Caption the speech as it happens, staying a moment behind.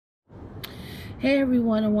Hey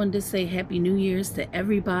everyone, I wanted to say Happy New Year's to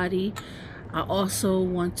everybody. I also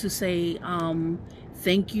want to say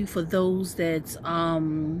thank you for those that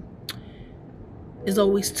is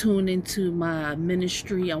always tuned into my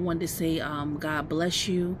ministry. I wanted to say God bless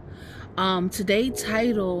you. Today's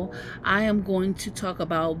title, I am going to talk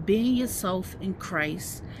about being yourself in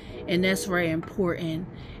Christ, and that's very important.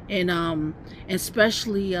 And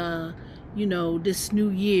especially this new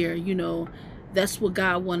year, that's what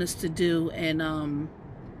God wants us to do, and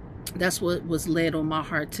that's what was led on my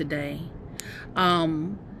heart today.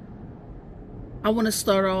 Um, I want to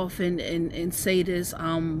start off and say this.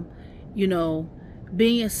 You know,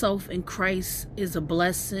 being yourself in Christ is a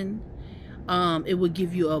blessing. It will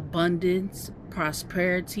give you abundance,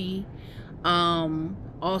 prosperity.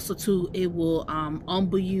 Also, too, it will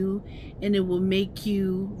humble you, and it will make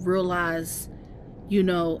you realize,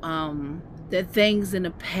 that things in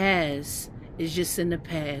the past is just in the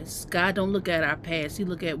past. God don't look at our past; He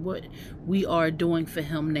look at what we are doing for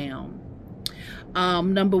Him now.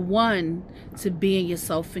 Number one, to being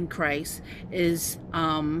yourself in Christ is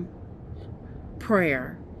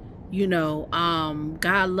prayer.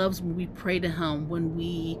 God loves when we pray to Him, when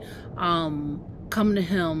we come to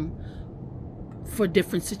Him for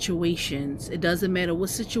different situations. It doesn't matter what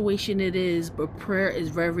situation it is, but prayer is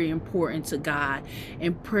very important to God.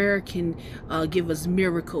 And prayer can give us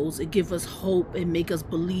miracles. It gives us hope. It make us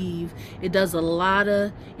believe. It does a lot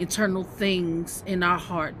of internal things in our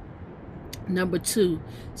heart. Number two,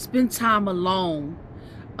 spend time alone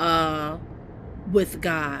with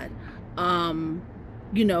God.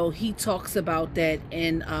 He talks about that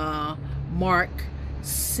in Mark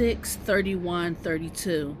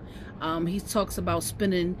 6:31-32. He talks about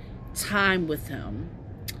spending time with Him.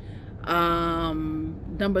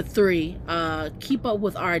 Number three, keep up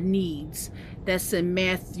with our needs. That's in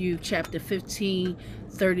Matthew chapter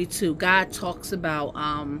 15:32. God talks about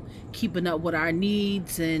keeping up with our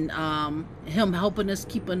needs, and Him helping us,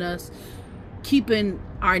 keeping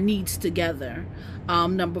our needs together.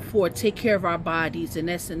 Number four, take care of our bodies, and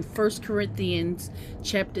that's in 1 Corinthians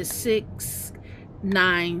chapter 6,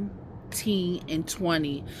 19 and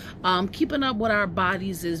 20. Keeping up with our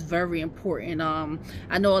bodies is very important. I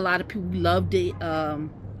know a lot of people love to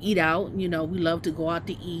eat out. We love to go out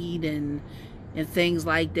to eat and things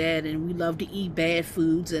like that, and we love to eat bad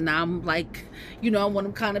foods. And I'm like, I'm one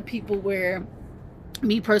of them kind of people where,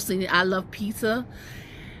 me personally, I love pizza.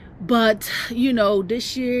 But,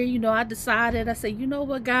 this year, I decided, I said, you know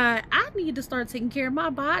what, God, I need to start taking care of my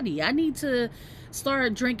body. I need to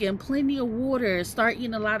start drinking plenty of water, start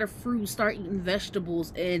eating a lot of fruit, start eating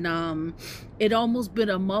vegetables. And it almost been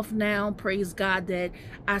a month now, praise God, that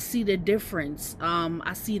I see the difference.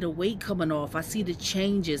 I see the weight coming off. I see the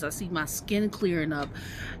changes. I see my skin clearing up.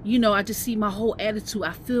 I just see my whole attitude.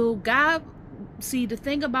 I feel God. See, the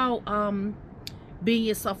thing about being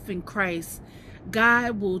yourself in Christ,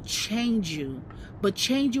 God will change you, but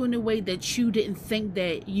change you in a way that you didn't think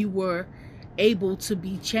that you were able to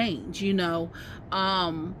be changed. A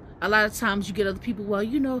lot of times you get other people, well,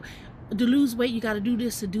 to lose weight, you got to do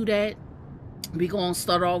this and do that. We're going to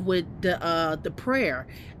start off with the prayer.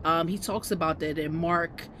 He talks about that in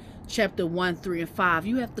Mark chapter 1, 3, and 5.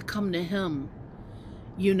 You have to come to Him.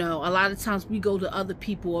 A lot of times we go to other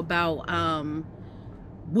people about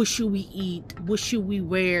what should we eat, what should we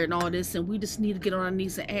wear, and all this, and we just need to get on our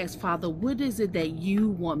knees and ask, Father, what is it that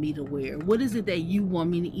you want me to wear? What is it that you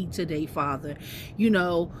want me to eat today, Father?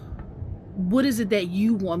 What is it that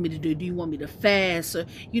you want me to do? Do you want me to fast? Or,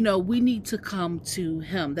 we need to come to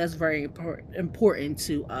Him. That's very important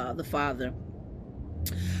to the Father.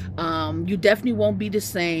 You definitely won't be the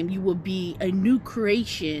same. You will be a new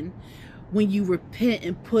creation when you repent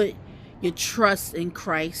and put your trust in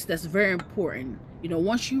Christ. That's very important.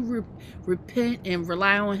 Once you repent and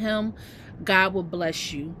rely on Him, God will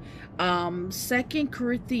bless you. 2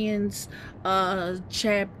 Corinthians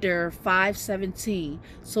chapter 5:17.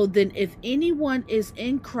 So then, if anyone is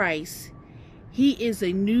in Christ, he is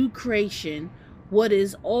a new creation. What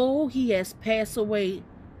is old, he has passed away.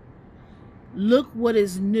 Look, what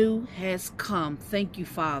is new has come. Thank you,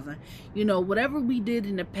 Father. Whatever we did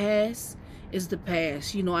in the past is the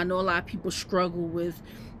past. I know a lot of people struggle with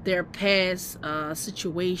their past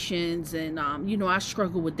situations, and I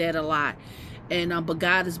struggle with that a lot. And but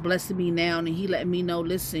God is blessing me now, and He letting me know,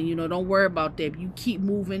 listen, don't worry about that. You keep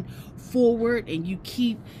moving forward, and you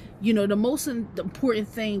keep, the most important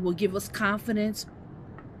thing will give us confidence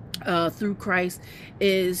through Christ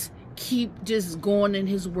is keep just going in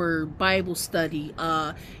His Word, Bible study,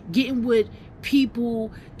 getting with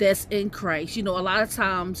people that's in Christ. A lot of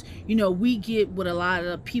times, we get with a lot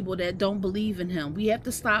of people that don't believe in Him. We have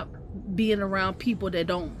to stop being around people that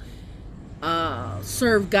don't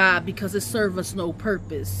serve God, because it serves us no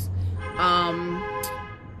purpose. Um,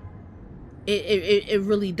 it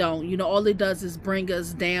really don't. You know, all it does is bring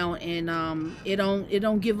us down, and it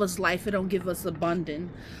don't give us life. It don't give us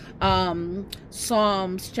abundance.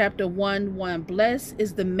 Psalms chapter 1:1. Blessed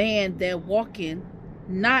is the man that walking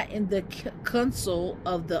not in the counsel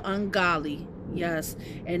of the ungodly. Yes,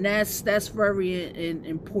 and that's very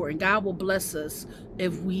important. God will bless us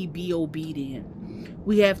if we be obedient.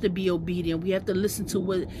 We have to be obedient. We have to listen to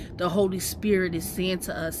what the Holy Spirit is saying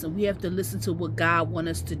to us, and we have to listen to what God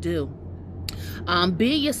wants us to do.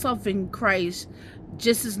 Being yourself in Christ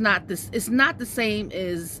just is not this. It's not the same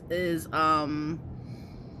as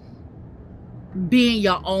being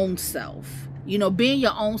your own self. You know, being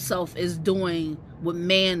your own self is doing what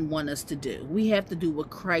man want us to do. We have to do what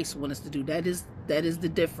Christ want us to do. That is the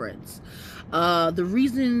difference. The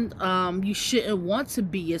reason you shouldn't want to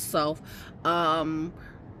be yourself,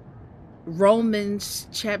 Romans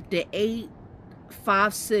chapter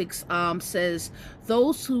 8:5-6 says,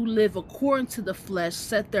 those who live according to the flesh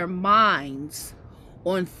set their minds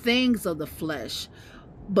on things of the flesh,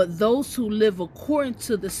 but those who live according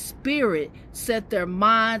to the Spirit set their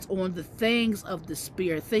minds on the things of the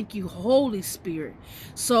Spirit. Thank you, Holy Spirit.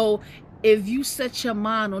 So if you set your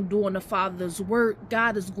mind on doing the Father's work,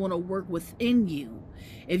 God is going to work within you.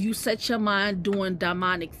 If you set your mind doing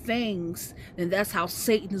demonic things, then that's how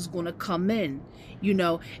Satan is going to come in. You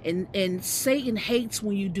know, and Satan hates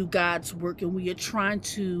when you do God's work and when you're trying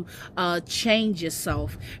to change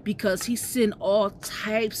yourself, because he sends all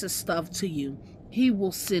types of stuff to you. He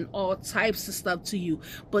will send all types of stuff to you.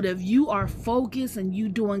 But if you are focused and you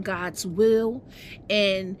doing God's will,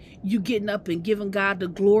 and you getting up and giving God the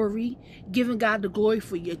glory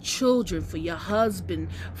for your children, for your husband,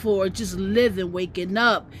 for just living, waking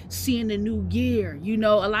up, seeing the new year. You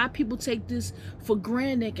know, a lot of people take this for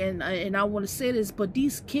granted, and I want to say this, but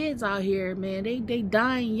these kids out here, man, they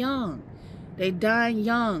dying young. They dying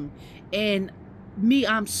young. And me,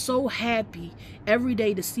 I'm so happy every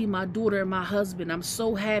day to see my daughter and my husband. I'm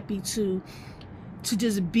so happy to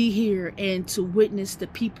just be here and to witness the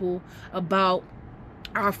people about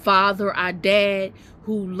our Father, our Dad,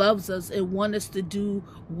 who loves us and wants us to do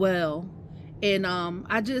well. And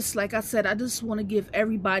I just, like I said, I just want to give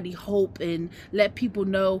everybody hope and let people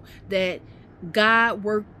know that God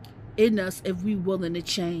works in us if we're willing to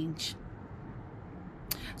change.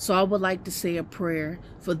 So I would like to say a prayer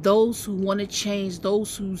for those who want to change,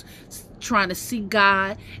 those who's trying to see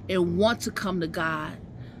God and want to come to God.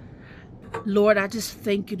 Lord, I just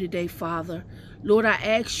thank you today, Father. Lord, I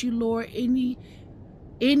ask you, Lord,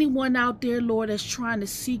 anyone out there, Lord, that's trying to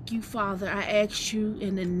seek you, Father, I ask you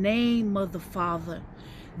in the name of the Father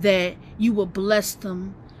that you will bless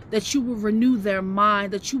them, that you will renew their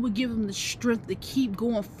mind, that you will give them the strength to keep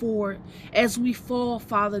going forward. As we fall,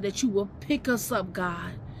 Father, that you will pick us up,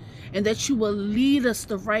 God, and that you will lead us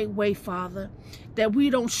the right way, Father, that we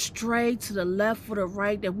don't stray to the left or the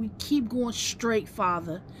right, that we keep going straight,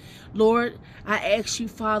 Father. Lord, I ask you,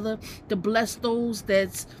 Father, to bless those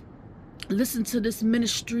that's listen to this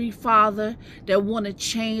ministry, Father, that want to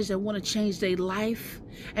change their life.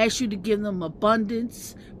 I ask you to give them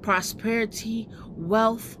abundance, prosperity,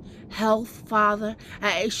 wealth, health, Father.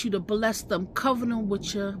 I ask you to bless them, cover them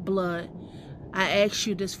with your blood. I ask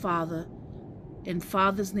you this, Father. In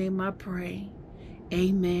Father's name I pray.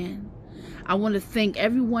 Amen. I want to thank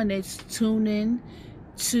everyone that's tuning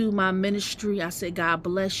to my ministry. I say God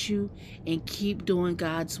bless you and keep doing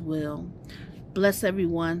God's will. Bless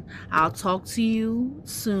everyone. I'll talk to you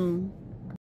soon.